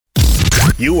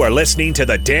You are listening to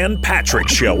The Dan Patrick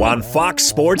Show on Fox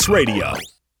Sports Radio.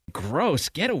 Gross.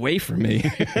 Get away from me.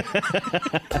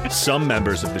 Some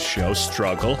members of the show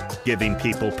struggle giving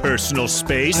people personal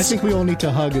space. I think we all need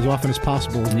to hug as often as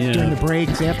possible. Yeah. During the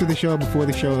breaks, after the show, before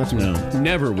the show. That's No,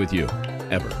 never with you.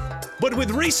 Ever. But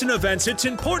with recent events, it's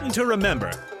important to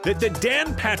remember that The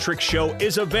Dan Patrick Show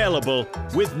is available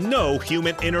with no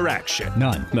human interaction.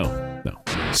 None. No.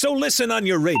 So listen on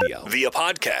your radio, via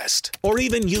podcast, or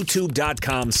even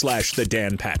youtube.com/The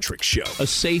Dan Patrick Show. A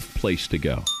safe place to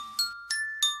go.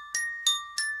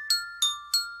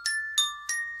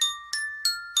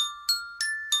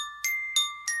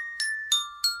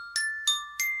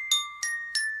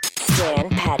 Dan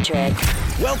Patrick.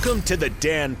 Welcome to The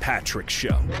Dan Patrick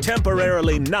Show.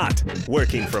 Temporarily not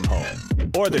working from home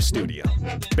or the studio.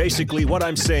 Basically, what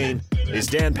I'm saying is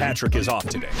Dan Patrick is off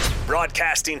today.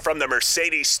 Broadcasting from the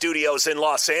Mercedes Studios in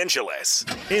Los Angeles.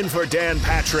 In for Dan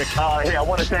Patrick. Hey, I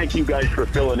want to thank you guys for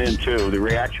filling in, too. The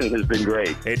reaction has been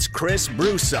great. It's Chris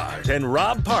Broussard and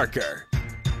Rob Parker.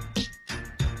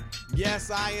 Yes,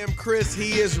 I am Chris.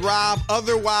 He is Rob,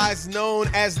 otherwise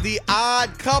known as the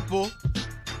Odd Couple.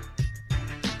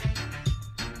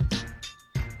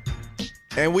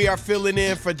 And we are filling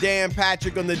in for Dan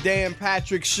Patrick on the Dan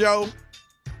Patrick Show.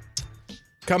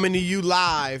 Coming to you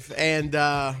live. And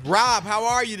Rob, how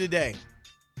are you today?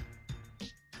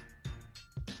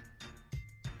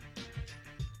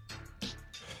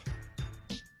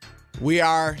 We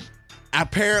are,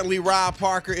 apparently Rob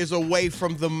Parker is away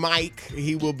from the mic.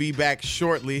 He will be back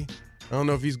shortly. I don't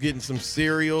know if he's getting some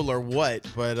cereal or what,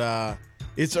 but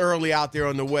it's early out there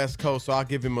on the West Coast, so I'll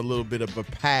give him a little bit of a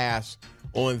pass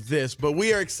on this. But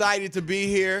we are excited to be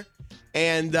here,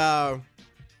 and a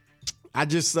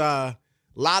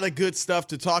lot of good stuff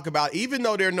to talk about, even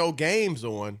though there are no games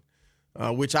on,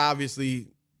 which obviously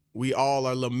we all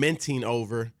are lamenting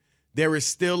over. There is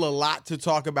still a lot to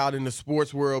talk about in the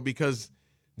sports world because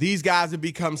these guys have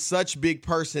become such big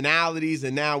personalities,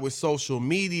 and now with social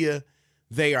media,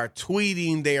 they are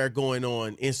tweeting, they are going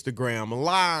on Instagram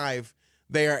Live,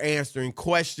 they are answering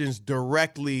questions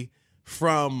directly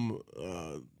from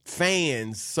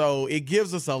fans. So it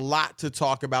gives us a lot to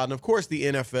talk about. And, of course, the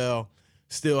NFL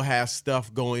still has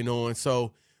stuff going on.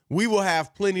 So we will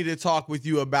have plenty to talk with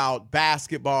you about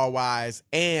basketball-wise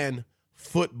and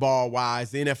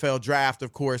football-wise. The NFL draft,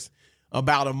 of course,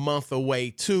 about a month away,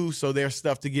 too. So there's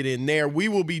stuff to get in there. We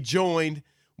will be joined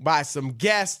by some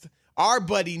guests. Our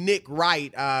buddy Nick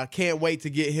Wright, can't wait to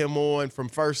get him on from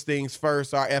First Things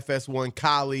First, our FS1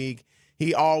 colleague.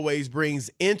 He always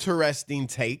brings interesting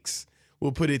takes.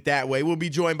 We'll put it that way. We'll be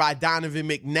joined by Donovan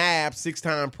McNabb,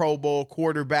 6-time Pro Bowl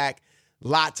quarterback.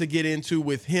 Lot to get into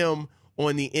with him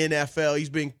on the NFL.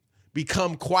 He's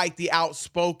become quite the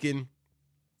outspoken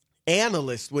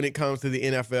analyst when it comes to the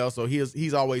NFL, so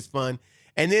he's always fun.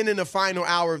 And then in the final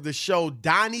hour of the show,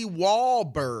 Donnie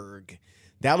Wahlberg.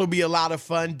 That'll be a lot of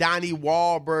fun. Donnie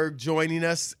Wahlberg joining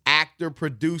us, actor,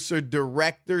 producer,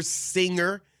 director,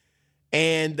 singer,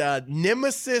 and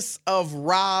nemesis of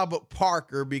Rob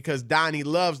Parker, because Donnie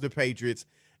loves the Patriots,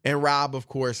 and Rob, of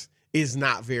course, is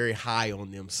not very high on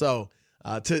them. So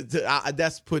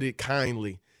that's put it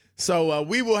kindly. So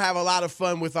we will have a lot of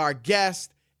fun with our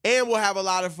guests, and we'll have a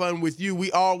lot of fun with you.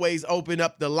 We always open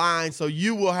up the line, so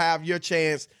you will have your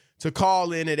chance to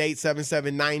call in at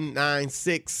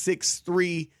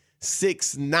 877-996-6369,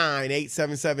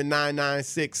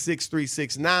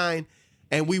 877-996-6369,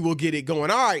 and we will get it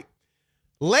going. All right.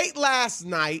 Late last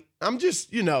night, I'm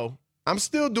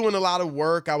still doing a lot of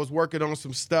work. I was working on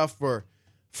some stuff for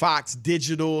Fox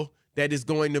Digital that is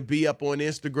going to be up on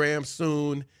Instagram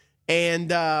soon.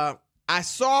 And I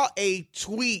saw a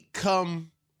tweet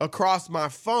come across my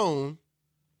phone.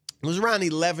 It was around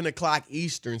 11 o'clock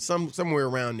Eastern, somewhere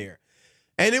around there.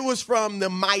 And it was from the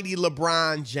mighty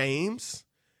LeBron James.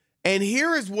 And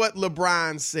here is what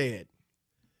LeBron said.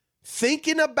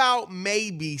 Thinking about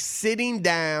maybe sitting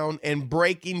down and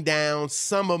breaking down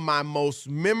some of my most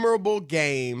memorable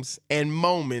games and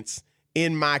moments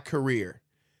in my career.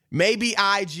 Maybe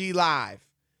IG Live.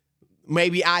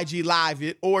 Maybe IG Live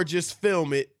it or just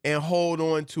film it and hold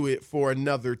on to it for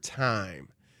another time.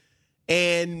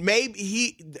 And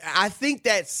I think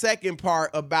that second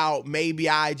part about maybe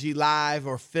IG Live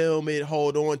or film it,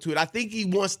 hold on to it, I think he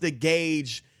wants to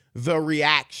gauge the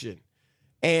reaction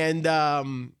and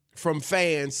from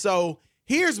fans. So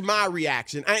here's my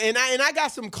reaction. And I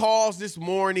got some calls this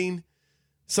morning.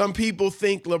 Some people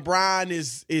think LeBron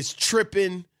is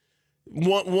tripping.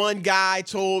 One guy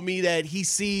told me that he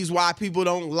sees why people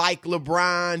don't like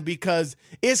LeBron because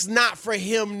it's not for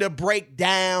him to break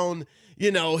down,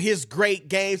 his great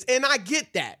games. And I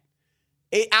get that.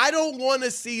 I don't want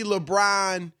to see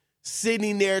LeBron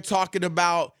sitting there talking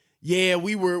about, yeah,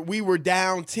 we were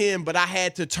down 10, but I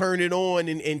had to turn it on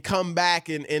and come back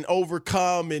and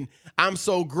overcome, and I'm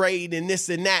so great and this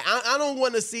and that. I don't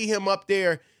want to see him up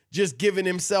there just giving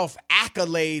himself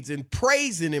accolades and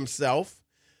praising himself.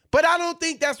 But I don't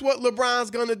think that's what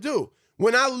LeBron's going to do.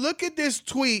 When I look at this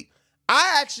tweet,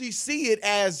 I actually see it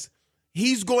as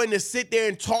he's going to sit there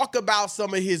and talk about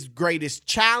some of his greatest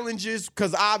challenges,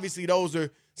 because obviously those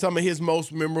are some of his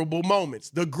most memorable moments.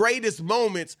 The greatest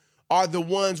moments are the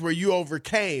ones where you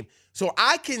overcame. So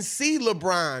I can see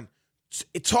LeBron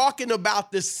talking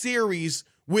about the series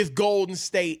with Golden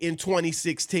State in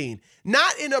 2016.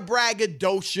 Not in a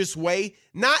braggadocious way,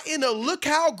 not in a look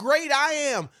how great I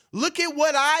am, look at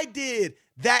what I did,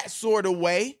 that sort of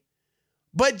way,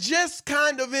 but just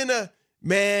kind of in a,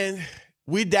 man,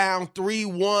 we down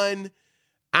 3-1.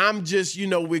 I'm just,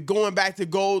 we're going back to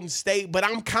Golden State, but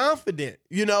I'm confident.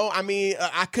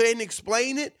 I couldn't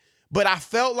explain it, but I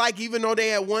felt like even though they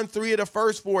had won 3 of the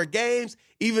first 4 games,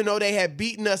 even though they had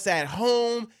beaten us at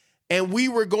home and we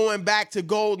were going back to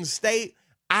Golden State,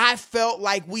 I felt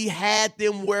like we had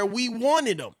them where we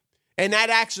wanted them. And that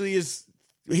actually is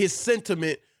his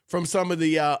sentiment from some of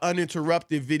the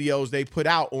uninterrupted videos they put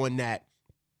out on that.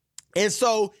 And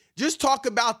so just talk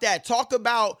about that. Talk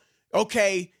about,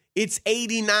 okay, it's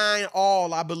 89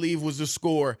 all, I believe was the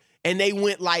score, and they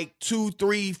went like 2,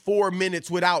 3, 4 minutes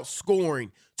without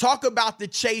scoring. Talk about the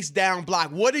chase down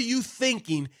block. What are you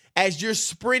thinking as you're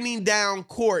sprinting down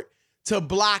court to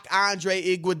block Andre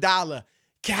Iguodala?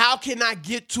 How can I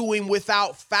get to him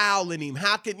without fouling him?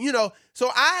 How can,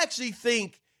 so I actually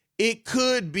think it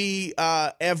could be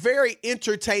a very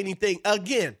entertaining thing.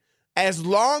 Again, as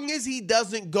long as he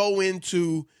doesn't go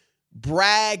into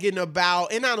bragging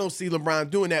about, and I don't see LeBron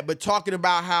doing that, but talking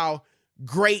about how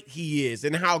great he is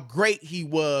and how great he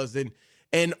was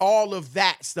and all of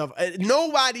that stuff.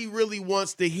 Nobody really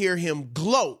wants to hear him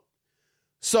gloat.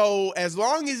 So as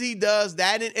long as he does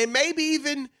that, and maybe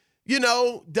even,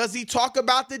 does he talk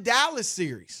about the Dallas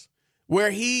series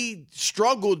where he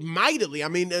struggled mightily? I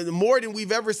mean, more than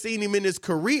we've ever seen him in his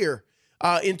career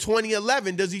in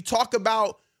 2011. Does he talk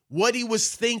about what he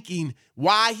was thinking,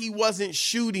 why he wasn't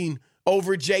shooting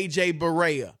over J.J.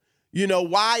 Barea?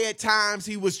 Why at times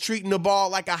he was treating the ball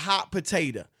like a hot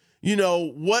potato?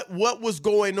 What was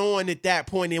going on at that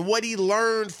point and what he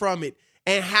learned from it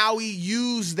and how he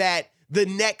used that the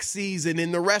next season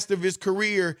and the rest of his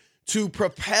career to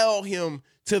propel him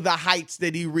to the heights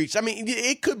that he reached. I mean,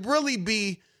 it could really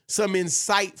be some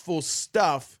insightful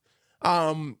stuff.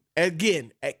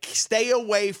 Again, stay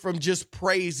away from just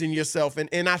praising yourself.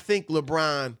 And I think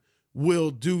LeBron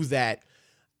will do that.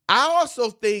 I also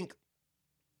think,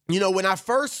 when I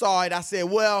first saw it, I said,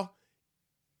 well,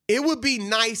 it would be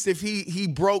nice if he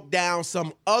broke down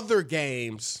some other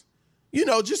games,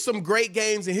 just some great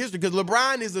games in history, because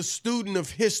LeBron is a student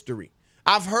of history.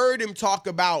 I've heard him talk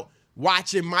about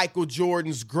watching Michael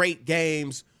Jordan's great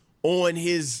games on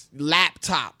his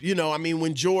laptop.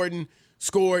 When Jordan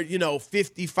scored,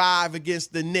 55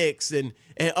 against the Knicks and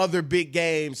other big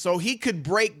games. So he could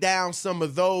break down some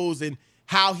of those and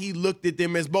how he looked at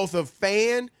them as both a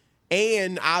fan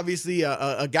and obviously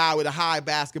a guy with a high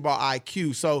basketball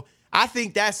IQ. So I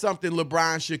think that's something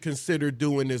LeBron should consider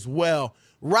doing as well.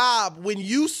 Rob, when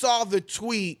you saw the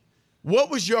tweet, what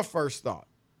was your first thought?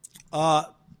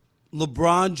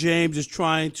 LeBron James is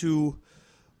trying to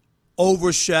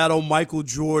overshadow Michael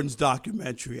Jordan's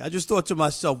documentary. I just thought to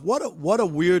myself, what a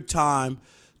weird time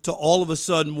to all of a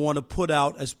sudden want to put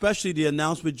out, especially the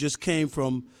announcement just came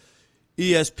from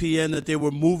ESPN that they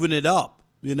were moving it up,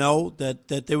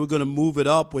 that they were going to move it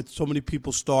up with so many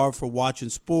people starved for watching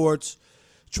sports,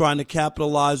 trying to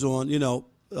capitalize on,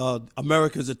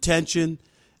 America's attention.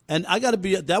 And I got to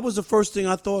be, that was the first thing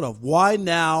I thought of. Why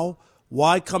now?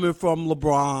 Why coming from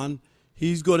LeBron?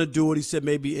 He's going to do it. He said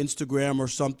maybe Instagram or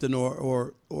something,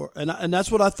 and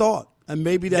that's what I thought. And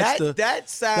maybe that sounds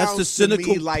that's the cynical.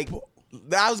 To me like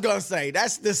I was going to say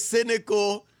that's the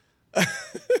cynical.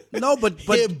 No, but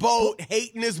boat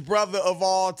hating his brother of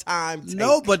all time. Take.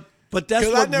 No, but that's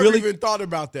what I never really even thought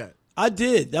about that. I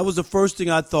did. That was the first thing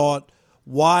I thought.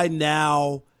 Why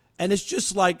now? And it's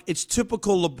just like it's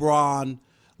typical LeBron.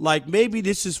 Like maybe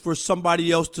this is for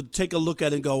somebody else to take a look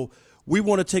at and go, we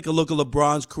want to take a look at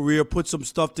LeBron's career, put some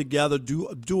stuff together,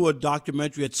 do a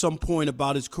documentary at some point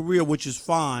about his career, which is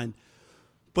fine.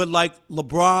 But like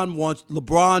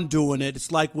LeBron doing it,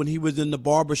 it's like when he was in the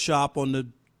barbershop on the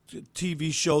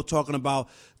TV show talking about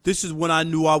this is when I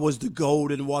knew I was the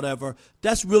GOAT and whatever.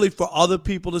 That's really for other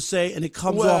people to say, and it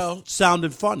comes off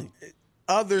sounding funny.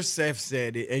 others have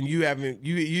said it, and you haven't.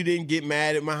 You didn't get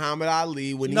mad at Muhammad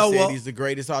Ali when he said he's the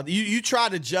greatest. You try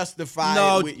to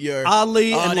justify it with your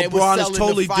Ali and LeBron is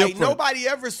totally different. Nobody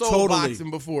ever sold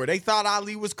boxing before. They thought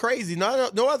Ali was crazy. No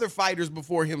other fighters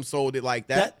before him sold it like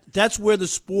that. That's where the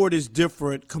sport is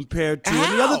different compared to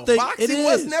How? The other thing. Boxing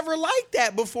was never like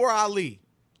that before Ali.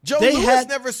 Joe Louis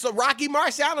never saw Rocky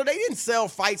Marciano. They didn't sell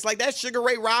fights like that. Sugar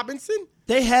Ray Robinson.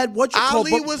 They had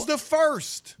Ali was the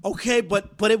first. Okay, but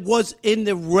it was in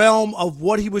the realm of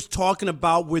what he was talking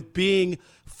about with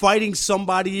fighting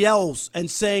somebody else and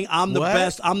saying I'm the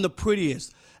best, I'm the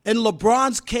prettiest. In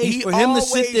LeBron's case, for him to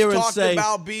sit there and say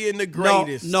about being the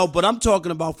greatest. No, but I'm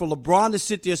talking about for LeBron to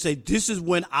sit there and say this is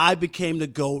when I became the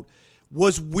GOAT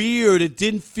was weird. It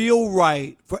didn't feel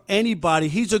right for anybody.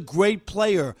 He's a great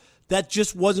player. That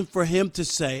just wasn't for him to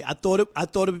say. I thought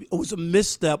it was a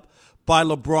misstep by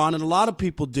LeBron, and a lot of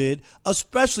people did,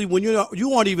 especially when you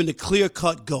aren't even the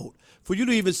clear-cut GOAT. For you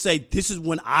to even say, this is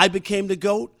when I became the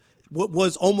GOAT,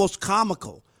 was almost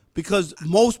comical because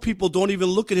most people don't even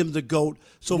look at him the GOAT.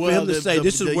 So for him to say,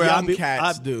 this is where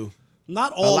cats do.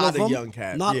 Not all of them. A lot of young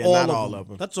cats. Not all of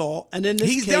them. That's all. And in this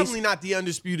he's case, definitely not the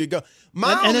undisputed GOAT.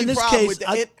 My only problem with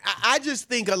that, I just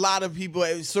think a lot of people,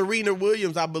 Serena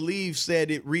Williams, I believe, said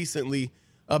it recently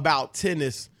about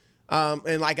tennis.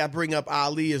 And like I bring up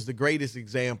Ali as the greatest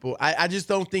example. I just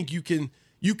don't think you can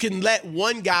let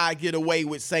one guy get away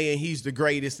with saying he's the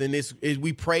greatest and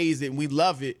we praise it and we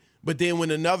love it, but then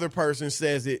when another person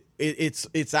says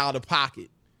it's out of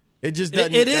pocket. It just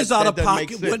doesn't. It is out of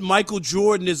pocket when Michael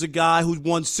Jordan is a guy who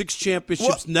won 6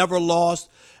 championships, never lost,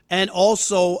 and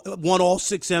also won all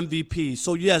 6 MVPs.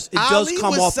 So, yes, it does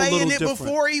come off a little different. Ali was saying it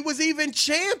before he was even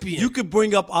champion. You could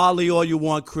bring up Ali all you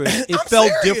want, Chris. It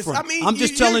felt different. I mean, I'm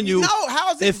just telling you. No,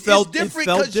 how is it felt different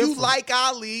because you like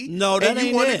Ali and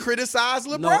you want to criticize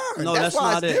LeBron? No, that's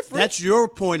not it. Different. That's your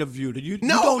point of view. You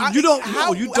don't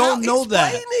know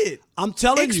that. Explain it. I'm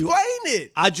telling you. Explain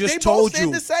it. I just told you. They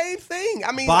both said the same thing.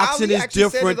 I mean, boxing Ali is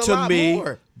different to me.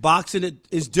 More. Boxing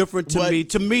is different to me.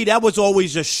 To me, that was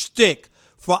always a shtick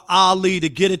for Ali to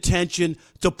get attention,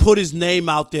 to put his name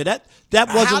out there. That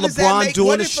wasn't LeBron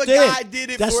doing a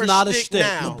shtick. That's not a shtick.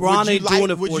 LeBron ain't doing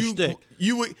it for a shtick.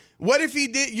 What if he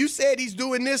did? You said he's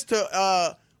doing this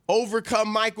to overcome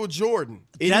Michael Jordan.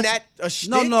 Isn't that a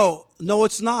shtick? No,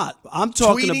 it's not. I'm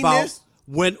talking about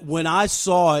when I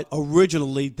saw it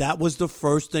originally, that was the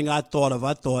first thing I thought of.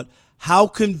 I thought, how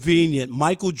convenient.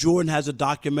 Michael Jordan has a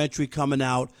documentary coming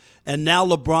out, and now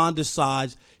LeBron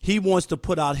decides he wants to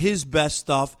put out his best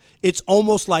stuff. It's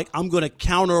almost like I'm going to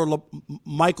counter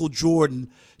Michael Jordan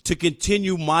to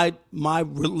continue my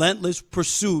relentless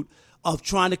pursuit of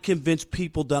trying to convince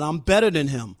people that I'm better than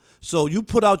him. So you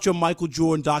put out your Michael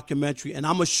Jordan documentary, and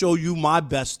I'm going to show you my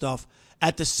best stuff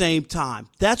at the same time.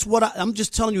 That's what I'm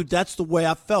just telling you, that's the way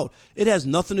I felt. It has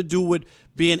nothing to do with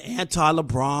being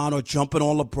anti-LeBron or jumping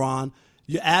on LeBron.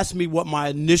 You asked me what my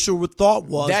initial thought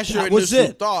was. That's your initial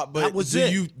thought, but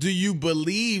do you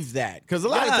believe that? Because a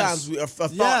lot of times a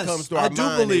thought comes to our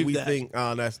mind and we think,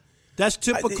 oh, that's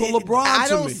typical LeBron I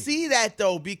to don't me. see that,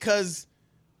 though, because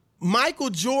Michael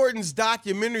Jordan's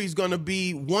documentary is going to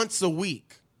be once a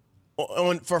week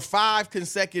for 5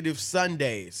 consecutive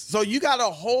Sundays. So you got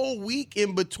a whole week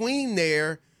in between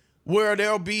there where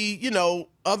there'll be,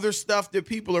 other stuff that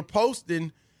people are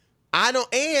posting.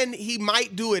 And he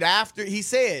might do it after. He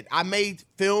said, I may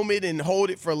film it and hold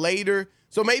it for later.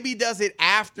 So maybe he does it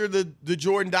after the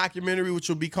Jordan documentary, which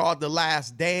will be called The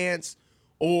Last Dance.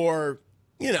 Or,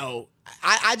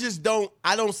 I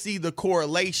don't see the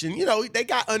correlation. They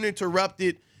got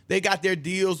Uninterrupted. They got their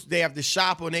deals. They have The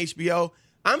Shop on HBO.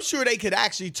 I'm sure they could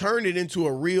actually turn it into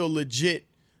a real legit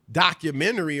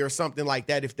documentary or something like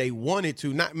that if they wanted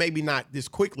to. Maybe not this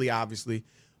quickly, obviously.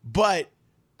 But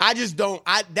I just don't.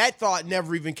 That thought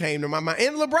never even came to my mind.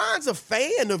 And LeBron's a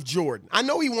fan of Jordan. I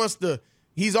know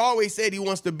he's always said he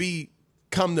wants to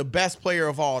become the best player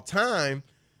of all time,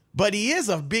 but he is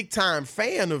a big time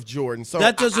fan of Jordan. So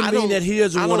that doesn't mean that he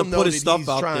doesn't want to put his stuff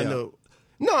out there.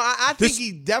 No, I think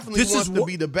he definitely wants to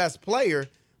be the best player,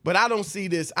 but I don't see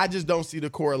this. I just don't see the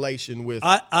correlation with.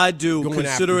 I do,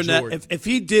 considering that if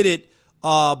he did it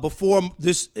before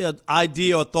this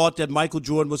idea or thought that Michael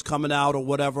Jordan was coming out or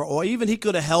whatever, or even he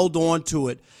could have held on to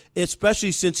it,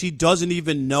 especially since he doesn't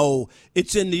even know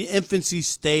it's in the infancy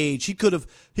stage. He could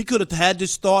have had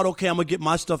this thought, okay, I'm going to get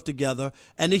my stuff together.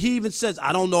 And he even says,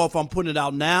 I don't know if I'm putting it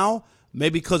out now,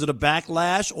 maybe because of the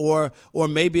backlash, or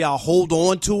maybe I'll hold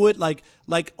on to it. Like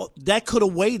that could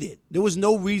have waited. There was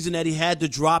no reason that he had to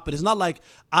drop it. It's not like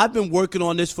I've been working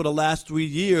on this for the last 3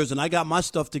 years and I got my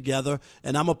stuff together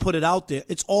and I'm going to put it out there.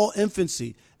 It's all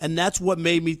infancy. And that's what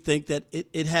made me think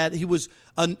that he was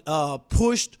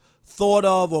pushed, thought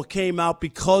of, or came out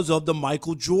because of the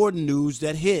Michael Jordan news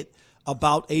that hit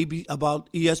about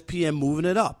ESPN moving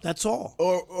it up. That's all.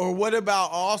 Or what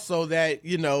about also that,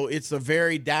 it's a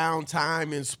very down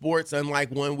time in sports,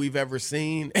 unlike one we've ever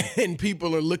seen, and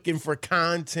people are looking for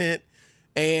content,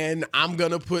 and I'm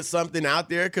going to put something out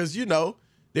there because,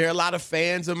 there are a lot of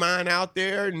fans of mine out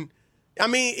there. And, I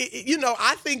mean,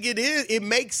 I think it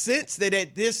makes sense that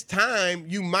at this time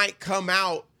you might come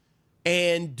out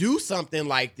and do something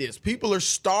like this. People are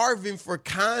starving for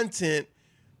content,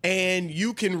 and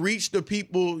you can reach the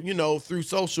people, through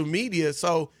social media.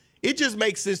 So it just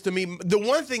makes sense to me. The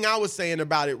one thing I was saying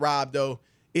about it, Rob, though,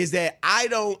 is that I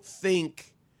don't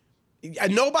think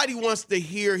nobody wants to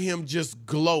hear him just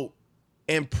gloat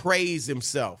and praise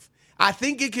himself. I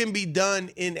think it can be done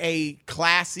in a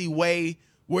classy way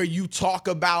where you talk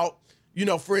about,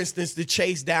 for instance, the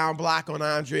chase down block on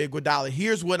Andre Iguodala.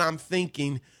 Here's what I'm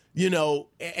thinking.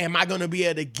 Am I going to be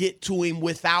able to get to him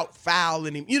without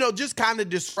fouling him? Just kind of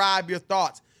describe your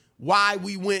thoughts. Why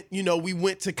we went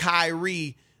to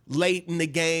Kyrie late in the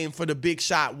game for the big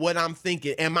shot. What I'm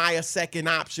thinking. Am I a second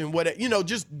option?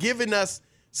 Just giving us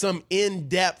some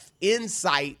in-depth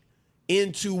insight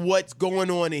into what's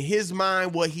going on in his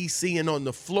mind, what he's seeing on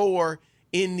the floor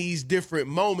in these different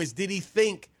moments. Did he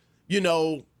think,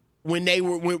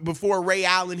 before Ray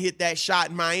Allen hit that shot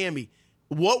in Miami,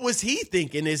 what was he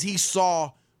thinking as he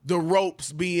saw the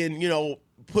ropes being,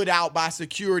 put out by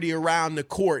security around the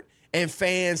court and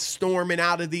fans storming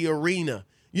out of the arena?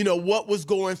 What was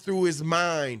going through his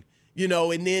mind,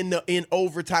 and then in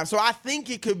overtime. So I think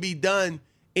it could be done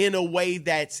in a way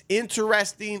that's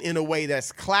interesting, in a way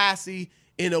that's classy,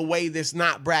 in a way that's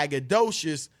not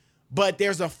braggadocious. But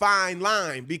there's a fine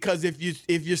line, because if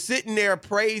you're sitting there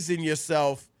praising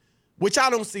yourself, which I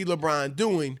don't see LeBron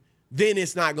doing, then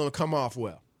it's not going to come off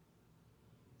well.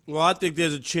 Well, I think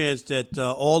there's a chance that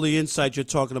all the insight you're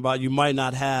talking about you might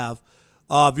not have.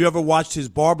 Have you ever watched his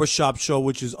barbershop show,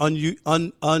 which is unique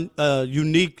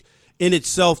in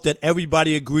itself, that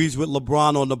everybody agrees with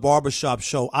LeBron on the barbershop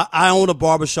show? I own a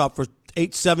barbershop for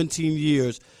 17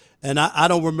 years, and I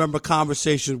don't remember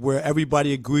conversations where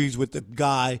everybody agrees with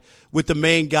the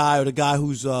main guy, or the guy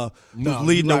who's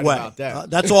leading the way.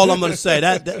 That's all I'm going to say.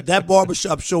 That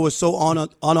barbershop show is so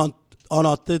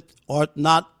authentic.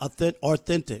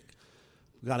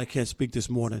 God, I can't speak this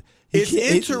morning. It's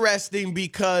interesting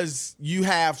because you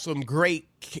have some great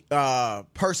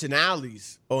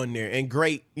personalities on there, and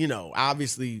great,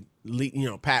 obviously,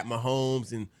 Pat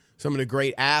Mahomes and some of the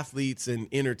great athletes and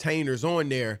entertainers on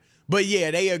there. But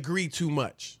yeah, they agree too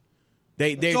much.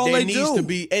 There needs to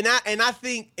be, and I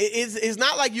think it's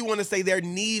not like you want to say there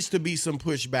needs to be some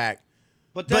pushback.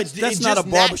 But that's not a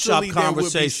barbershop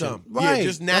conversation. Right. Yeah,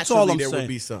 just naturally that's all I'm there saying. Would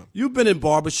be some. You've been in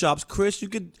barbershops, Chris. You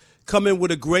could come in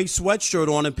with a gray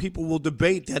sweatshirt on and people will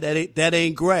debate that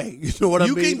ain't gray. You know what I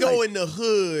mean? You can go in the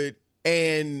hood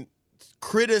and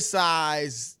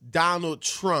criticize Donald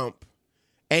Trump,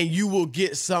 and you will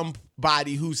get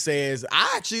somebody who says,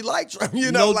 I actually like Trump.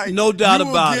 No doubt about it.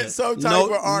 You will get some type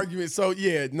of argument. So,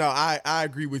 yeah, no, I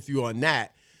agree with you on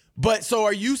that. But so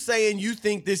are you saying you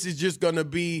think this is just going to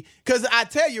be – because I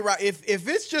tell you, right, if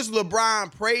it's just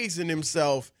LeBron praising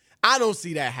himself, I don't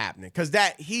see that happening, because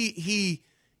that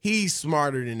he's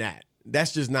smarter than that.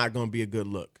 That's just not going to be a good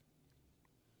look.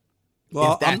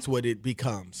 Well, if that's what it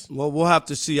becomes. Well, we'll have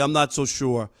to see. I'm not so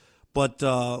sure. But,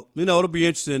 it'll be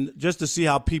interesting just to see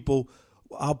how people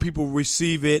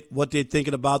receive it, what they're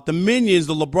thinking about. The minions,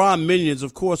 the LeBron minions,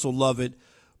 of course, will love it.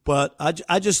 But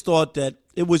I just thought that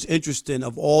it was interesting,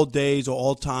 of all days or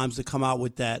all times, to come out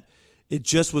with that. It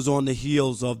just was on the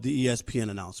heels of the ESPN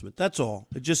announcement. That's all.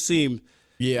 It just seemed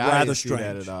rather strange.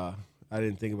 I didn't see that at all. I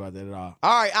didn't think about that at all.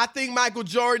 All right, I think Michael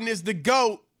Jordan is the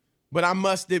GOAT, but I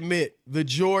must admit, the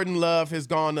Jordan love has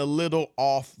gone a little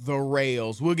off the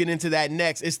rails. We'll get into that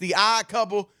next. It's the Odd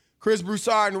Couple, Chris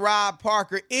Broussard and Rob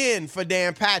Parker, in for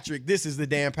Dan Patrick. This is the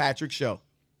Dan Patrick Show.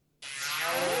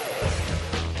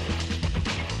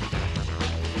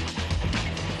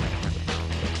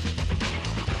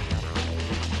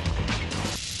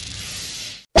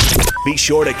 Be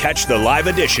sure to catch the live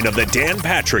edition of the Dan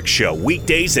Patrick Show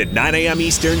weekdays at 9 a.m.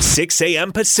 Eastern, 6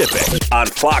 a.m. Pacific on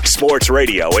Fox Sports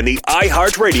Radio and the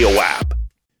iHeartRadio app.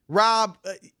 Rob,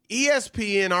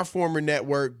 ESPN, our former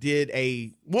network, did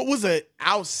what was an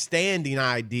outstanding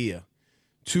idea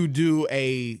to do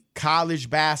a college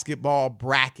basketball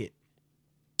bracket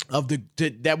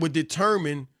that would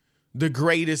determine the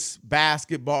greatest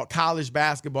college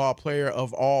basketball player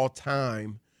of all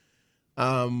time.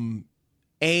 And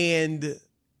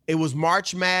it was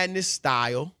March Madness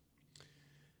style.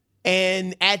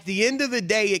 And at the end of the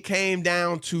day, it came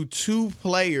down to two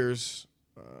players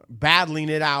battling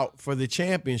it out for the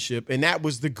championship, and that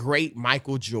was the great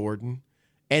Michael Jordan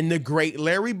and the great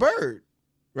Larry Bird,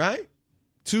 right?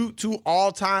 Two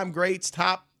all-time greats,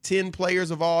 top 10 players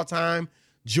of all time.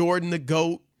 Jordan, the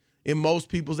GOAT in most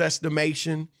people's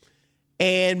estimation.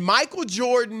 And Michael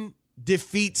Jordan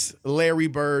defeats Larry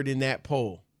Bird in that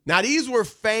poll. Now, these were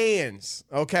fans,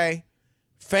 okay?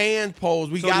 Fan polls.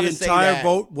 We got to say that. The entire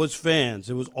vote was fans.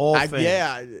 It was all fans.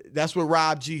 Yeah, that's what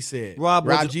Rob G said. Rob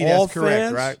G, that's all correct,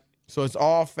 fans? right? So it's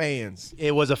all fans.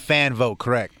 It was a fan vote,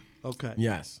 correct? Okay.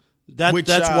 Yes. That's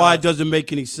why it doesn't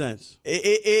make any sense.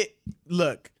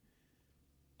 Look,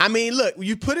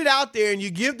 you put it out there and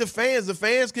you give the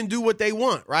fans can do what they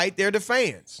want, right? They're the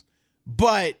fans.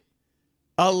 But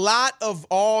a lot of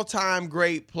all-time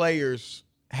great players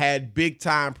had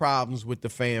big-time problems with the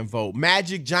fan vote.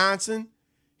 Magic Johnson,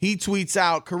 he tweets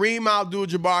out, Kareem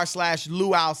Abdul-Jabbar /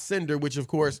 Lou Alcindor, which, of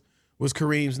course, was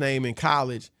Kareem's name in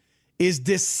college, is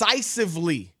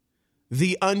decisively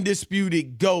the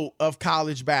undisputed GOAT of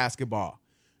college basketball.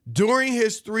 During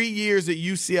his 3 years at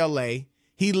UCLA,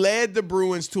 he led the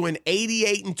Bruins to an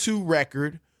 88-2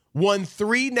 record, won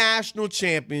 3 national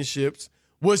championships,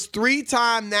 was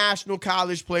 3-time National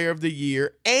College Player of the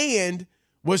Year, and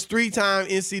was 3-time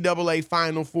NCAA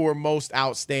Final Four Most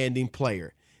Outstanding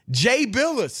Player. Jay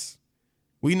Bilas,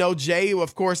 we know Jay,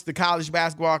 of course, the college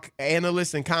basketball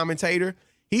analyst and commentator.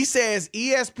 He says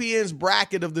ESPN's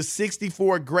bracket of the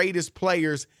 64 greatest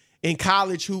players in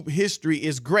college hoop history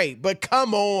is great. But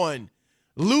come on,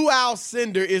 Lou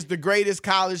Alcindor is the greatest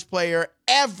college player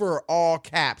ever, all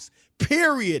caps,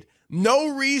 period. No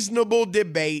reasonable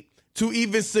debate. To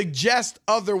even suggest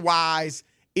otherwise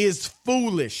is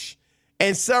foolish.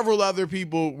 And several other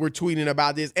people were tweeting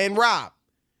about this. And Rob,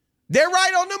 they're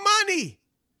right on the money.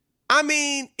 I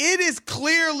mean, it is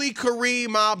clearly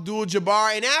Kareem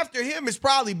Abdul-Jabbar, and after him is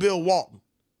probably Bill Walton.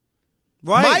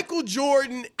 Right. Michael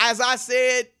Jordan, as I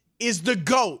said, is the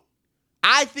GOAT.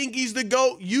 I think he's the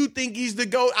GOAT. You think he's the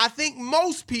GOAT. I think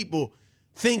most people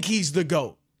think he's the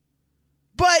GOAT.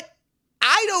 But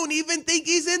I don't even think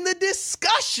he's in the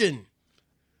discussion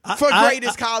for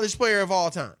greatest college player of all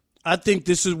time. I think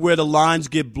this is where the lines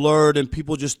get blurred and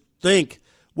people just think,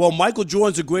 well, Michael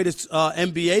Jordan's the greatest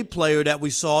NBA player that we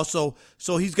saw, so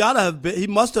he's got to have been. He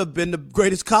must have been the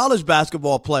greatest college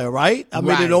basketball player, right? I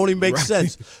mean, it only makes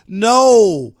sense.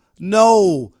 No,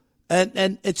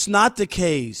 and it's not the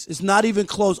case. It's not even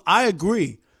close. I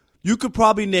agree. You could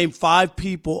probably name 5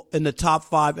 people in the top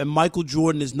 5, and Michael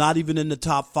Jordan is not even in the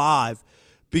top 5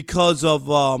 because of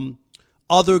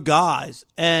other guys.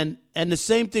 And the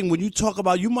same thing when you talk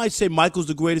about, you might say Michael's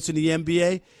the greatest in the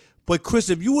NBA, but Chris,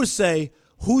 if you were to say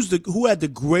who had the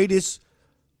greatest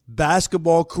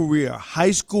basketball career,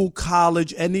 high school,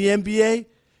 college, and the NBA,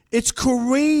 it's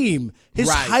Kareem. His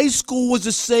high school was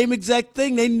the same exact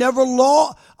thing. They never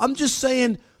lost. I'm just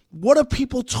saying, what are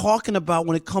people talking about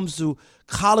when it comes to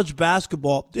college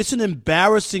basketball? It's an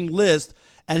embarrassing list.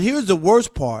 And here's the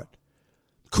worst part.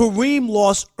 Kareem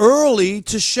lost early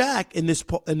to Shaq in this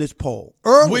poll.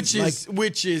 Early.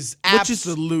 Which is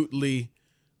absolutely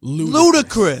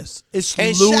ludicrous. It's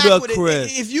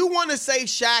ludicrous. If you want to say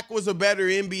Shaq was a better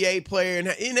NBA player,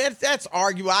 and that's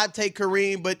arguable, I'd take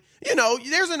Kareem, but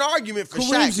there's an argument for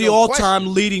Shaq. Kareem's the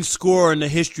all-time leading scorer in the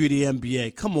history of the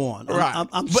NBA. Come on. Right.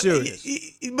 I'm serious.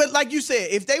 But like you said,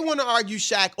 if they want to argue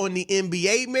Shaq on the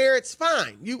NBA merits,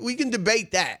 fine. We can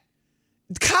debate that.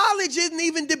 College isn't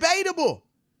even debatable.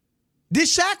 Did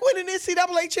Shaq win an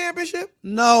NCAA championship?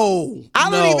 No.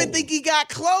 I don't even think he got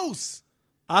close.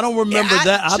 I don't remember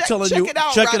that. I'm telling you.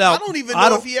 Check it out. I don't even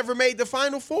know if he ever made the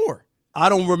Final Four. I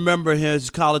don't remember his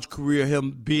college career,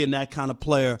 him being that kind of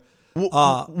player.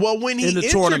 Well, when he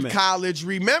entered tournament. college,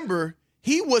 remember,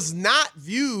 he was not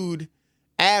viewed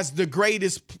as the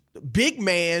greatest big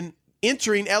man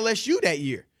entering LSU that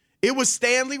year. It was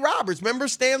Stanley Roberts. Remember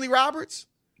Stanley Roberts?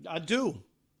 I do.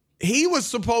 He was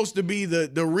supposed to be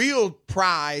the real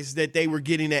prize that they were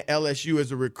getting at LSU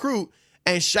as a recruit,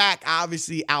 and Shaq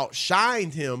obviously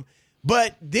outshined him.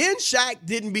 But then Shaq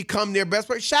didn't become their best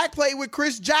player. Shaq played with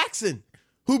Chris Jackson,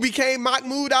 who became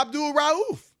Mahmoud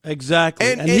Abdul-Rauf.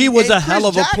 Exactly. And he was a hell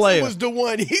of a player. He was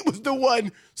the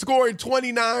one scoring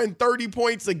 29, 30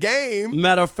 points a game.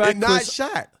 Matter of fact, and not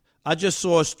Shaq. I just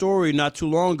saw a story not too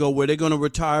long ago where they're going to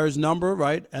retire his number,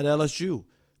 right, at LSU.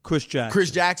 Chris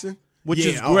Jackson. which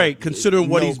is great considering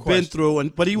what he's been through.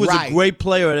 But he was a great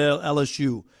player at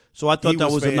LSU, so I thought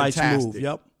that was a nice move.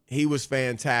 Yep, he was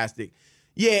fantastic.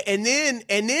 Yeah, and then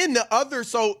the other,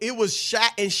 so it was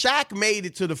Shaq, and Shaq made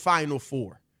it to the Final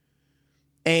Four.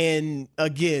 And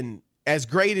again, as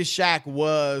great as Shaq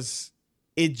was,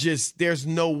 there's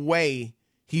no way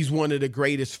he's one of the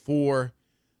greatest 4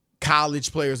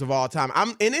 college players of all time.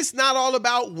 And it's not all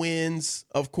about wins,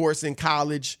 of course, in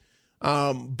college.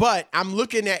 But I'm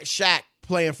looking at Shaq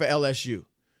playing for LSU.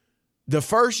 The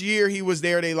first year he was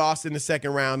there, they lost in the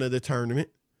second round of the tournament.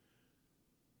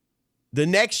 The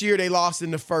next year they lost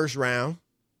in the first round.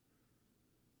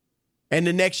 And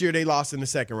the next year they lost in the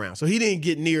second round. So he didn't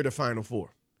get near the Final Four.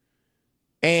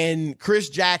 And Chris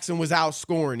Jackson was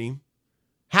outscoring him.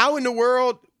 How in the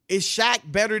world is Shaq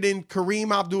better than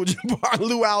Kareem Abdul-Jabbar and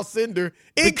Lou Alcindor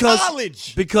in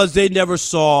college? Because they never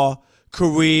saw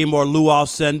Kareem or Lou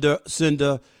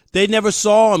Alcindor. They never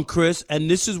saw him, Chris. And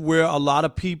this is where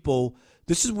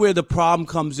this is where the problem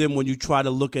comes in when you try to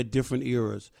look at different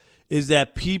eras, is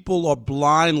that people are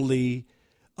blindly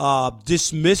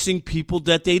dismissing people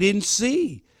that they didn't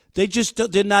see.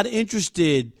 They're not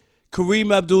interested.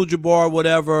 Kareem Abdul-Jabbar,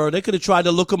 whatever, they could have tried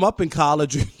to look him up in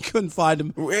college and couldn't find him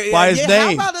by his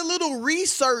name. How about a little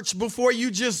research before you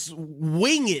just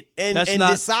wing it and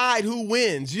decide who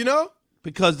wins, you know?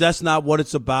 Because that's not what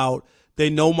it's about. They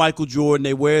know Michael Jordan.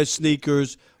 They wear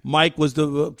sneakers. Mike was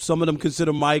some of them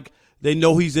consider Mike. They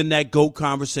know he's in that GOAT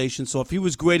conversation. So if he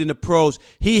was great in the pros,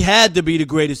 he had to be the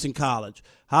greatest in college.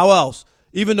 How else?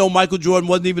 Even though Michael Jordan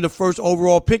wasn't even the first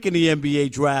overall pick in the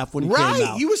NBA draft when he came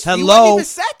out. He wasn't even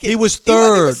second. He was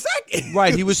third.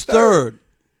 Right, he was third.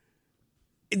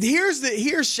 Here's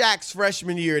Shaq's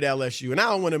freshman year at LSU, and I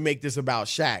don't want to make this about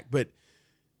Shaq, but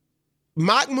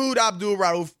Mahmoud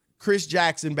Abdul-Rauf, Chris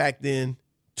Jackson back then,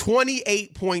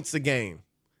 28 points a game.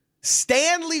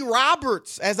 Stanley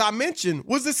Roberts, as I mentioned,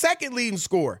 was the second leading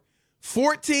scorer.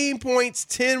 14 points,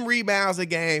 10 rebounds a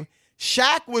game.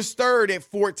 Shaq was third at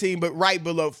 14, but right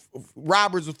below.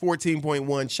 Roberts was 14.1.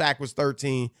 Shaq was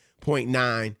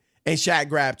 13.9. And Shaq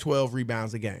grabbed 12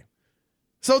 rebounds a game.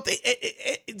 So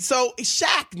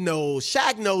Shaq knows.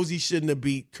 Shaq knows he shouldn't have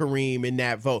beat Kareem in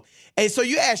that vote. And so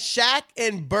you have Shaq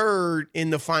and Bird in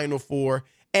the Final Four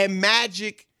and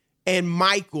Magic and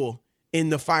Michael in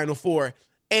the Final Four.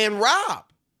 And Rob,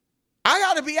 I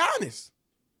got to be honest.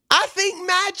 I think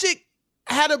Magic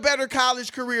had a better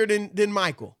college career than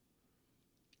Michael.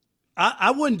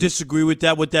 I wouldn't disagree with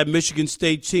that Michigan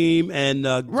State team, and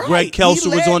Greg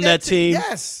Kelser was on that team.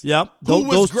 Yes. Yep. Who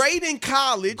was great in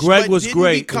college, Greg but was didn't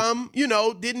great.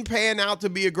 Didn't pan out to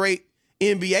be a great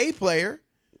NBA player.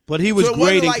 But he was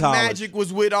great in college. Magic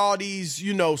was with all these,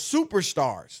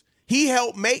 superstars. He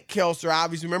helped make Kelser,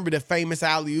 obviously. Remember the famous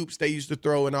alley-oops they used to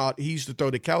throw and all. He used to throw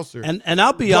to Kelser. And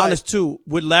I'll be honest, too,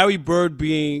 with Larry Bird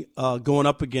being going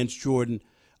up against Jordan,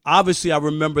 obviously I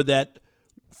remember that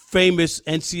famous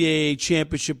NCAA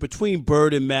championship between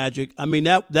Bird and Magic. I mean,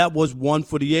 that was one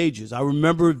for the ages. I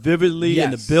remember it vividly,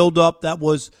 and the build-up, it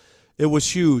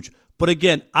was huge. But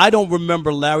again, I don't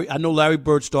remember Larry. I know Larry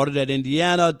Bird started at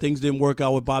Indiana. Things didn't work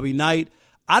out with Bobby Knight.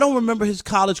 I don't remember his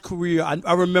college career.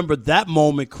 I remember that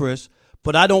moment, Chris,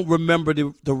 but I don't remember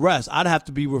the rest. I'd have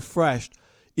to be refreshed,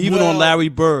 even on Larry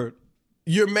Bird.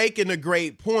 You're making a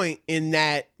great point in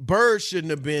that Bird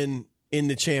shouldn't have been in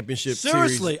the championship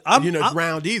series,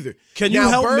 round either. Can you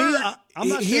help me? I'm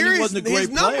not saying he wasn't a great player. His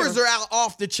numbers are out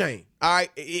off the chain. All right,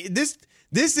 this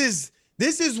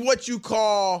is what you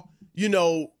call,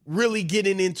 really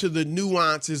getting into the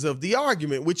nuances of the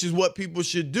argument, which is what people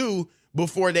should do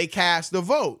before they cast a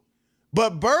vote.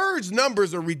 But Bird's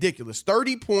numbers are ridiculous: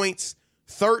 30 points,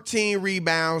 13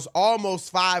 rebounds,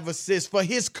 almost 5 assists for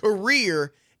his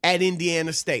career at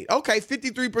Indiana State. Okay,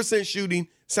 53% shooting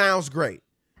sounds great.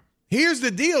 Here's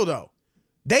the deal, though.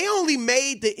 They only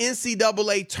made the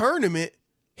NCAA tournament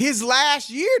his last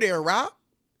year there, Rob.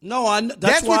 No,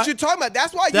 that's what you're talking about.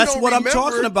 That's why you don't remember. That's what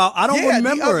I'm talking about. I don't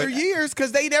remember the other years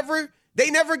because they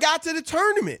never got to the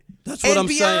tournament. That's what I'm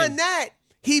saying. And beyond that,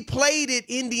 he played at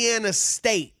Indiana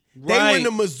State. Right. They were in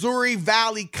the Missouri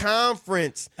Valley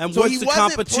Conference. And so what's he the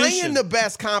wasn't competition? Playing the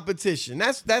best competition.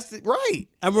 That's right.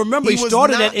 And remember, he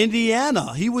started at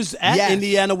Indiana. He was at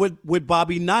Indiana with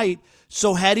Bobby Knight.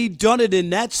 So had he done it in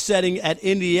that setting at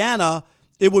Indiana,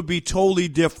 it would be totally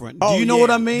different. Do you know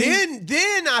what I mean?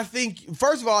 Then I think,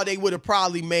 first of all, they would have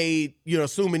probably made,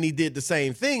 assuming he did the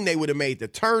same thing, they would have made the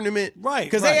tournament. Right.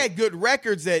 Because they had good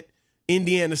records at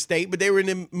Indiana State, but they were in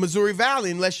the Missouri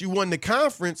Valley. Unless you won the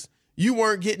conference, you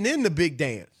weren't getting in the big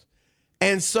dance.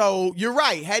 And so you're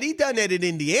right. Had he done that at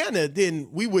Indiana, then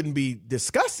we wouldn't be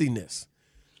discussing this.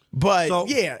 But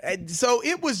so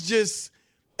it was just,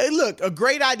 look, a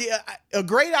great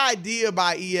idea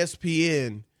by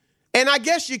ESPN. And I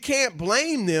guess you can't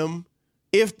blame them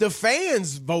if the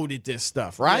fans voted this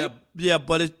stuff, right? Yeah,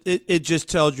 but it just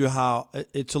tells you how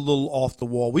it's a little off the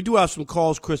wall. We do have some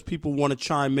calls, Chris. People want to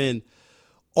chime in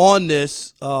on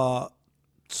this. So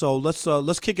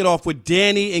let's kick it off with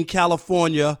Danny in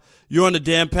California. You're on the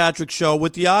Dan Patrick Show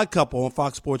with the Odd Couple on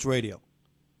Fox Sports Radio.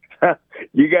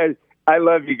 You guys, I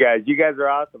love you guys. You guys are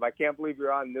awesome. I can't believe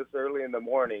you're on this early in the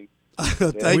morning.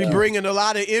 We bringing a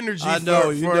lot of energy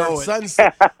for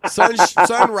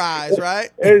sunrise, right?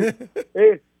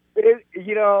 It's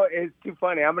too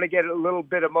funny. I'm going to get a little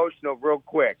bit emotional real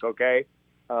quick, okay?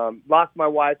 Lost my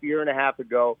wife a year and a half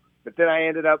ago, but then I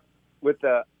ended up with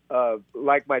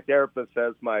like my therapist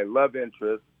says, my love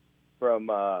interest from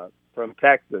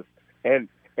Texas. And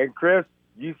Chris,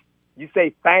 you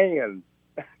say fans.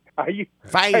 Are you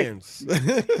fans?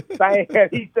 Fans.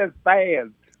 He says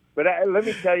fans. But let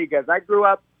me tell you guys, I grew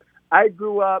up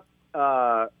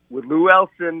with Lou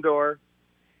Alcindor,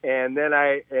 and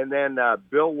then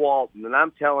Bill Walton, and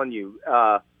I'm telling you,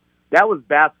 that was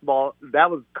basketball.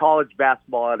 That was college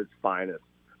basketball at its finest.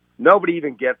 Nobody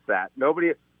even gets that.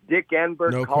 Nobody. Dick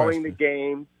Enberg calling the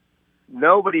games.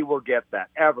 Nobody will get that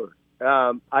ever.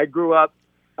 I grew up.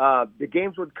 The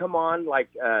games would come on like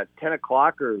 10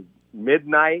 o'clock or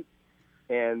midnight,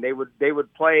 and they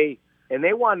would play, and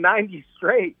they won 90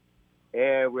 straight.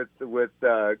 And with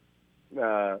the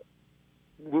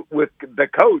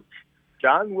coach,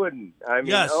 John Wooden. I mean,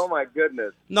 yes. Oh my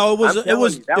goodness. No, it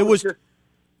was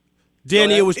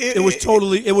Danny. It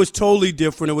was totally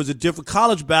different. It was a different.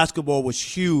 College basketball was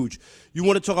huge. You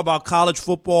want to talk about college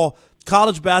football?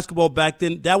 College basketball back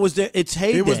then, that was its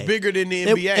heyday. It was bigger than the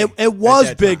NBA. It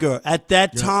was bigger at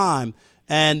that time,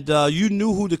 and you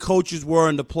knew who the coaches were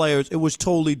and the players. It was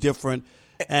totally different.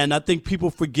 And I think people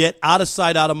forget, out of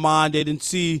sight, out of mind. They didn't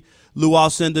see Lou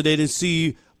Alcindor. They didn't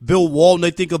see Bill Walton.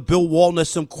 They think of Bill Walton as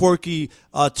some quirky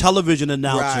television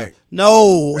announcer. Right.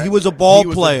 No, he was a ball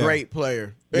player. He was a great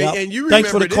player. Yep. And you Thanks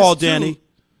for the call, too. Danny.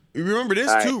 You remember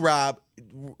this too, Rob.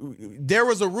 There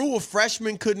was a rule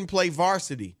freshmen couldn't play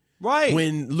varsity. Right.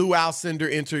 When Lou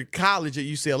Alcindor entered college at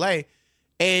UCLA.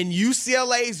 And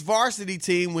UCLA's varsity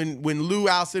team, when Lou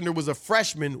Alcindor was a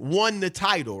freshman, won the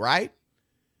title, right?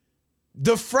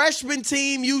 The freshman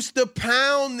team used to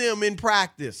pound them in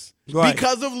practice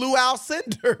because of Lou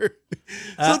Alcindor.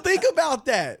 So think about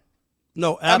that.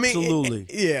 No, absolutely.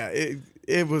 I mean,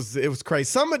 it was crazy.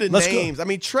 Some of the names. I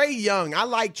mean, Trae Young. I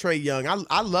like Trae Young.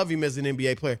 I love him as an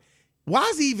NBA player. Why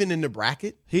is he even in the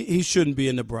bracket? He shouldn't be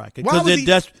in the bracket.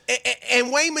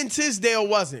 And Wayman Tisdale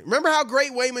wasn't. Remember how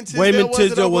great Wayman Tisdale was? Wayman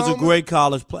Tisdale was a great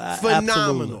college player. Phenomenal.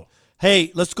 Absolutely.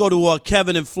 Hey, let's go to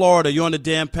Kevin in Florida. You're on the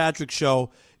Dan Patrick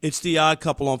Show. It's the Odd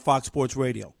Couple on Fox Sports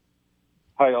Radio.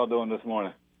 How y'all doing this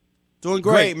morning? Doing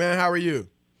great. Great, man. How are you?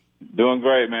 Doing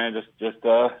great, man. Just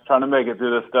trying to make it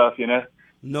through this stuff, you know?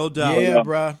 No doubt. Yeah,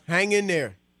 bro. Hang in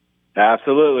there.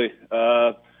 Absolutely.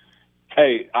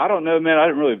 Hey, I don't know, man. I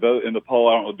didn't really vote in the poll.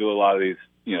 I don't do a lot of these,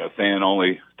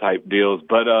 fan-only type deals.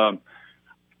 But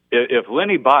if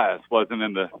Lenny Bias wasn't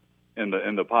in the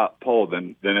poll,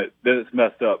 then it's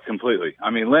messed up completely.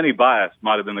 I mean, Lenny Bias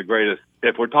might have been the greatest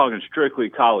if we're talking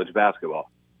strictly college basketball.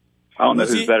 I don't know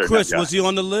who's better. Chris, was he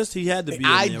on the list? He had to be.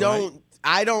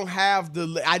 I don't have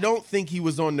I don't think he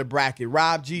was on the bracket.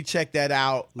 Rob G, check that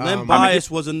out. Len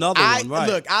Bias was another one, right?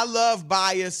 Look, I love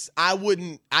Bias. I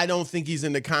don't think he's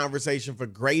in the conversation for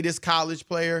greatest college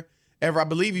player ever. I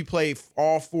believe he played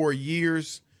all 4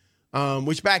 years,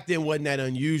 which back then wasn't that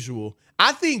unusual.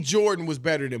 I think Jordan was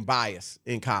better than Bias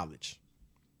in college.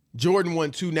 Jordan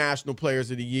won 2 National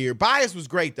Players of the Year. Bias was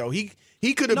great, though. He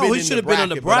could have been. He should have been on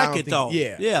the bracket, though.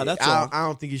 Yeah, that's all. I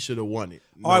don't think he should have won it.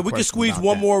 All right, we can squeeze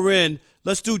one more in.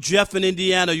 Let's do Jeff in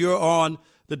Indiana. You're on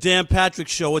the Dan Patrick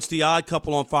Show. It's the Odd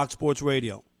Couple on Fox Sports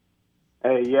Radio.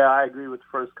 Hey, yeah, I agree with the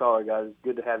first caller, guys. It's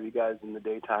good to have you guys in the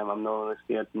daytime. I'm not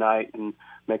listening at night and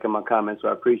making my comments, so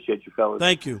I appreciate you, fellas.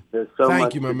 Thank you. There's so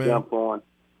much to jump on.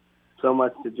 So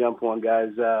much to jump on,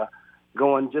 guys.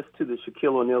 Going just to the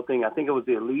Shaquille O'Neal thing, I think it was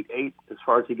the Elite Eight as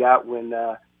far as he got when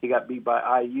he got beat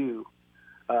by IU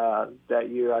that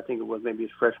year. I think it was maybe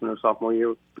his freshman or sophomore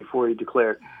year before he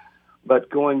declared.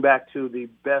 But going back to the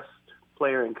best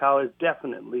player in college,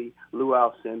 definitely Lou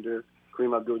Alcindor,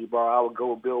 Kareem Abdul-Jabbar. I would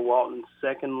go with Bill Walton,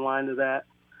 second line to that.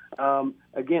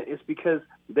 Again, it's because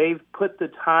they've put the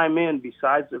time in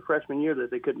besides the freshman year that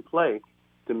they couldn't play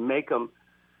to make them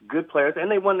good players,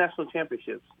 and they won national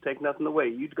championships. Take nothing away.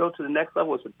 You go to the next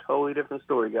level, it's a totally different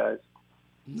story, guys.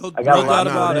 No doubt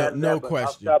about it. No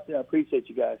question. I'll stop there. I appreciate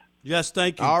you guys. Yes,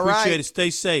 thank you. All appreciate right. it.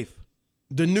 Stay safe.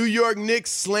 The New York Knicks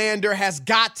slander has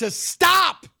got to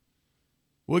stop.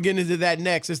 We'll get into that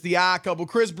next. It's the Odd Couple.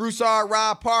 Chris Broussard,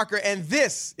 Rob Parker, and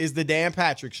this is the Dan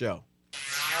Patrick Show.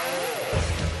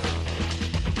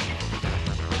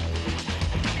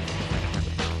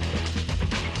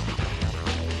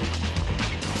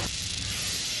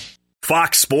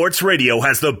 Fox Sports Radio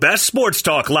has the best sports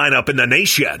talk lineup in the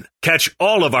nation. Catch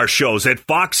all of our shows at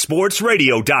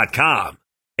foxsportsradio.com.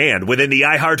 And within the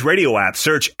iHeartRadio app,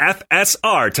 search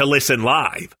FSR to listen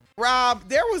live. Rob,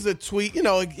 there was a tweet. You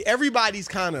know, everybody's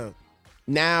kind of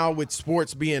now with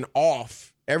sports being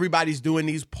off, everybody's doing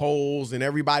these polls and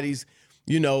everybody's,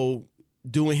 you know,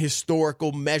 doing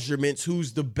historical measurements.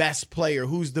 Who's the best player?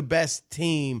 Who's the best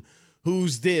team?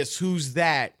 Who's this? Who's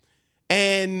that?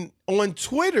 And on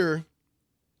Twitter,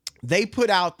 they put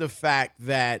out the fact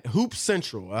that Hoop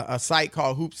Central, a site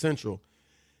called Hoop Central,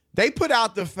 they put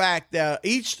out the fact that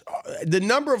the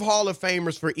number of Hall of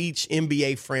Famers for each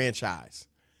NBA franchise.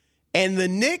 And the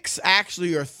Knicks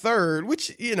actually are third,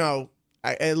 which, you know,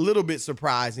 a little bit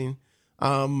surprising.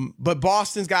 But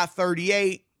Boston's got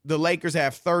 38. The Lakers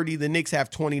have 30. The Knicks have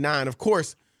 29. Of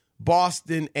course,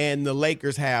 Boston and the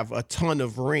Lakers have a ton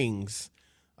of rings.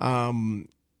 And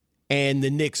the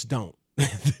Knicks don't.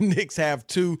 The Knicks have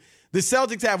 2. The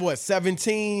Celtics have,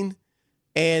 17?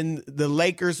 And the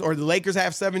Lakers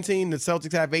have 17. The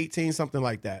Celtics have 18, something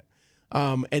like that.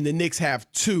 And the Knicks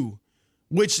have 2,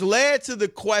 which led to the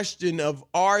question of,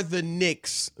 are the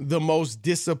Knicks the most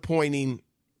disappointing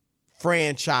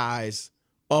franchise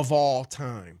of all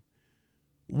time?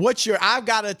 I've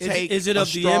got to take. Is it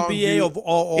of the NBA of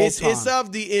all time? It's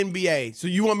of the NBA. So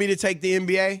you want me to take the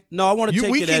NBA? No, I want to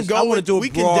take it. I want to do it broader. We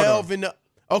can delve into.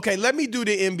 Okay, let me do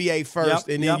the NBA first,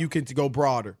 and then you can go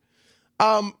broader.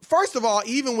 First of all,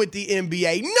 even with the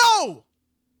NBA, no!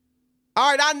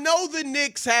 All right, I know the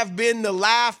Knicks have been the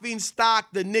laughing stock.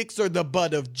 The Knicks are the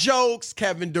butt of jokes.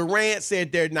 Kevin Durant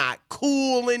said they're not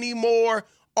cool anymore.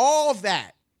 All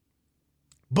that.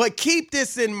 But keep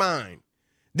this in mind.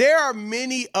 There are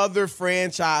many other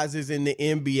franchises in the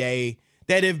NBA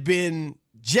that have been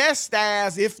just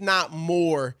as, if not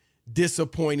more,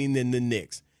 disappointing than the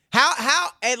Knicks.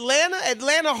 How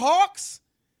Atlanta Hawks?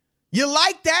 You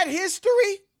like that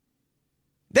history?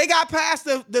 They got past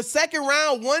the second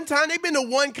round one time. They've been to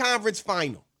one conference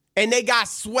final, and they got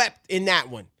swept in that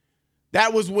one.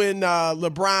 That was when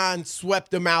LeBron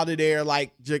swept them out of there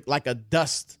like a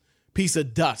piece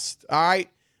of dust, all right?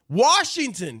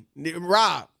 Washington,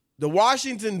 Rob, the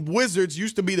Washington Wizards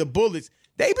used to be the Bullets.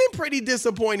 They've been pretty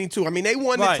disappointing, too. I mean, they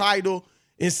won the title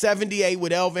in 78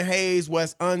 with Elvin Hayes,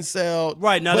 Wes Unseld.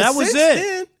 Right, now that was it.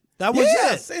 Then, that was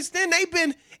it. Since then,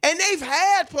 they've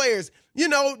had players. You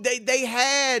know, they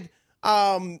had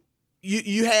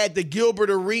you had the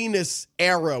Gilbert Arenas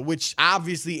era, which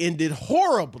obviously ended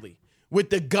horribly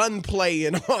with the gunplay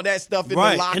and all that stuff in the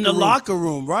locker room. In the locker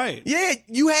room, right. Yeah,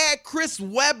 you had Chris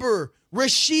Webber,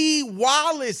 Rasheed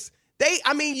Wallace.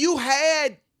 You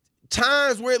had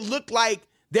times where it looked like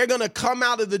they're going to come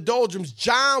out of the doldrums,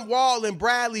 John Wall and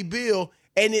Bradley Beal,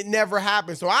 and it never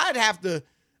happened. So I'd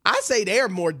say they're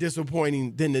more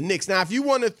disappointing than the Knicks. Now, if you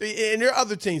want to, and there are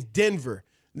other teams, Denver,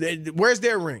 where's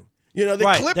their ring? You know, the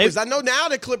Clippers. I know now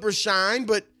the Clippers shine,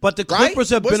 but the Clippers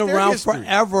have been around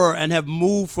forever and have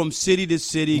moved from city to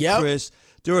city, Chris.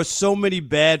 There are so many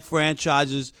bad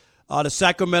franchises. The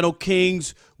Sacramento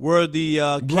Kings were the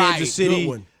Kansas City. Good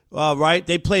one. Right?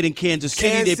 They played in Kansas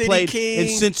City. They played in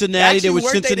Cincinnati. Actually, they were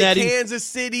Cincinnati. Kansas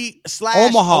City /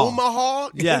 Omaha.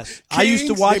 Yes. I used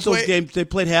to watch those games. They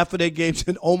played half of their games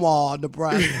in Omaha,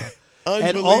 Nebraska.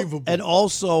 Unbelievable. And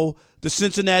also the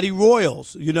Cincinnati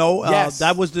Royals. You know,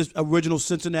 that was the original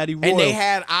Cincinnati Royals. And they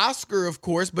had Oscar, of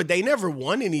course, but they never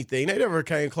won anything. They never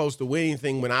came close to winning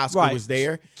anything when Oscar was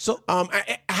there. So,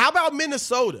 how about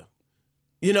Minnesota?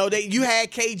 You know, you had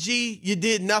KG. You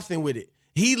did nothing with it.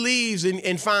 He leaves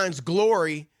and finds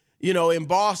glory, you know, in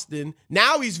Boston.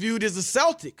 Now he's viewed as a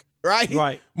Celtic, right?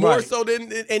 Right. More so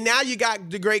than, and now you got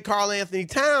the great Karl Anthony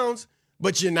Towns,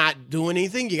 but you're not doing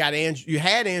anything. You had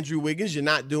Andrew Wiggins. You're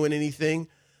not doing anything.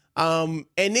 And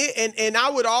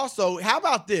I would also, how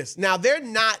about this? Now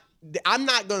I'm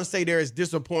not going to say they're as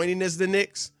disappointing as the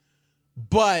Knicks,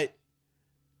 but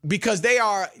because they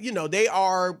are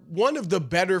one of the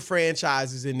better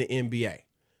franchises in the NBA.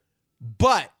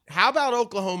 But how about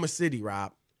Oklahoma City,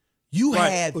 Rob? You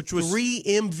had 3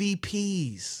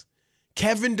 MVPs.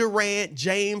 Kevin Durant,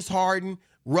 James Harden,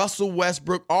 Russell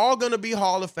Westbrook, all going to be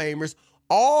Hall of Famers,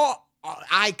 all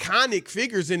iconic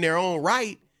figures in their own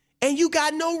right, and you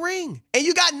got no ring. And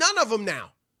you got none of them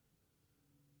now.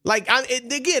 Like,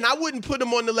 again, I wouldn't put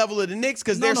them on the level of the Knicks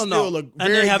because they're still a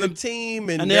very good team.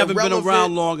 And they haven't relevant. been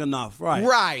around long enough. Right.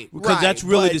 Right. Because that's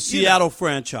really the Seattle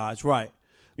franchise. Right.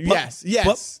 Yes.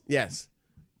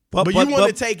 But you want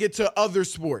to take it to other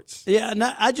sports. Yeah,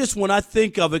 and when I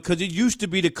think of it, because it used to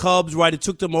be the Cubs, right? It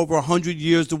took them over 100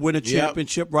 years to win a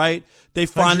championship, right? They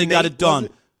finally got it done.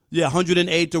 Yeah,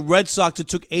 108. The Red Sox, it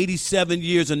took 87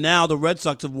 years, and now the Red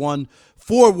Sox have won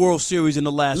 4 World Series in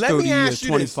the last 30 years, 25.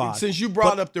 Let me ask you this, since you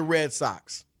brought up the Red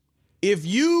Sox.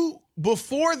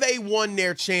 Before they won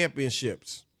their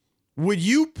championships, would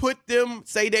you put them,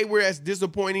 say they were as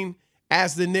disappointing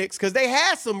as the Knicks? Because they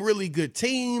had some really good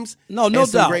teams. No doubt.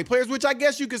 Some great players, which I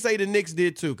guess you could say the Knicks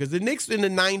did too, because the Knicks in the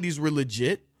 90s were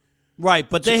legit. Right,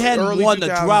 but they hadn't won the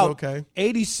drought. Okay.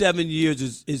 87 years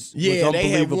is yeah, was they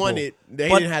had won it. They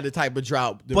didn't have the type of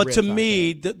drought. But to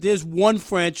me, there's one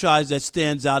franchise that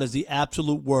stands out as the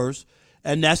absolute worst,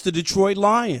 and that's the Detroit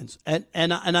Lions. And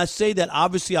I say that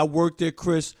obviously I worked there,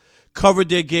 Chris, covered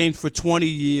their games for 20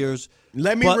 years.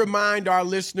 Let me remind our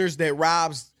listeners that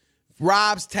Rob's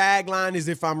tagline is,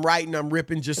 if I'm writing, I'm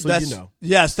ripping, just so you know.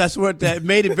 Yes, that's what that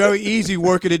made it very easy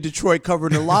working in Detroit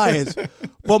covering the Lions.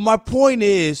 But my point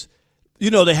is,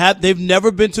 they've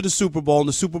never been to the Super Bowl in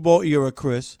the Super Bowl era,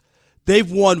 Chris.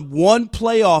 They've won one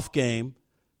playoff game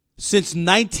since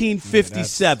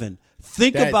 1957.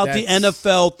 Think about the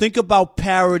NFL. Think about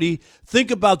parity. Think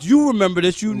about, you remember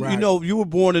this. You were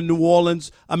born in New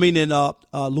Orleans. I mean, in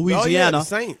Louisiana. Oh, yeah, the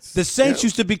Saints. The Saints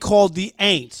used to be called the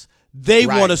Aints. They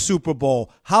won a Super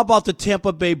Bowl. How about the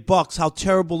Tampa Bay Bucks? How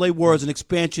terrible they were as an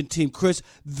expansion team, Chris.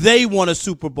 They won a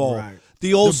Super Bowl. Right.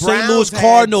 The old St. Louis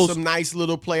Cardinals. Had some nice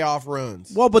little playoff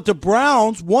runs. Well, but the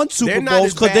Browns won Super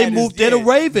Bowls because they moved. They're the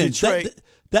Ravens.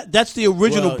 That's the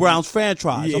original Browns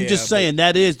franchise. Yeah, I'm just saying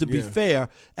that is, to be fair.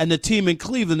 And the team in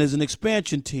Cleveland is an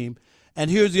expansion team. And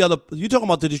here's the other. You're talking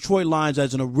about the Detroit Lions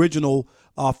as an original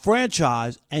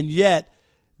franchise, and yet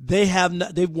they've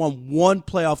won one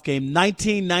playoff game.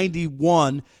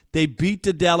 1991, they beat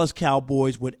the Dallas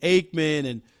Cowboys with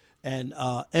Aikman and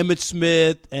Emmitt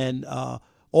Smith and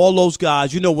all those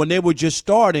guys, when they were just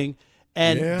starting,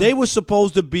 and they were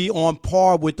supposed to be on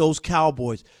par with those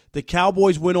Cowboys. The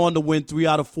Cowboys went on to win 3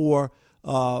 out of 4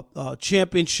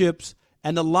 championships,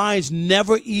 and the Lions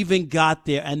never even got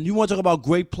there. And you want to talk about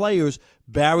great players,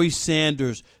 Barry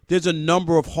Sanders. There's a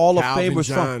number of Hall of Famers.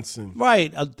 Johnson.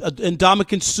 Right, and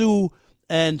Ndamukong Suh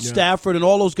and Stafford and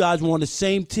all those guys were on the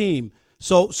same team.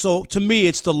 So to me,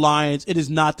 it's the Lions. It is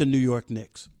not the New York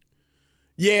Knicks.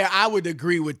 Yeah, I would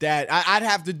agree with that. I'd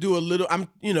have to do a little.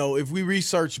 If we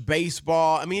research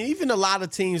baseball, I mean, even a lot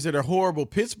of teams that are horrible.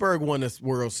 Pittsburgh won a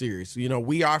World Series.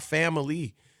 We are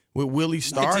family with Willie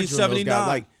Stargell.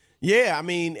 1979.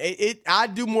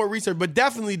 I'd do more research, but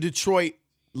definitely Detroit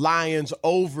Lions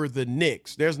over the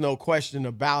Knicks. There's no question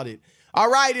about it.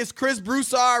 All right, it's Chris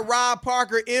Broussard, Rob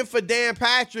Parker, in for Dan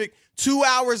Patrick. 2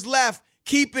 hours left.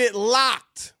 Keep it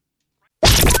locked.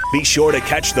 Be sure to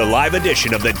catch the live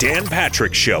edition of the Dan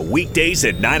Patrick Show weekdays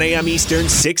at 9 a.m. Eastern,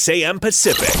 6 a.m.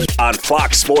 Pacific on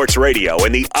Fox Sports Radio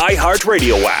and the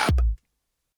iHeartRadio app.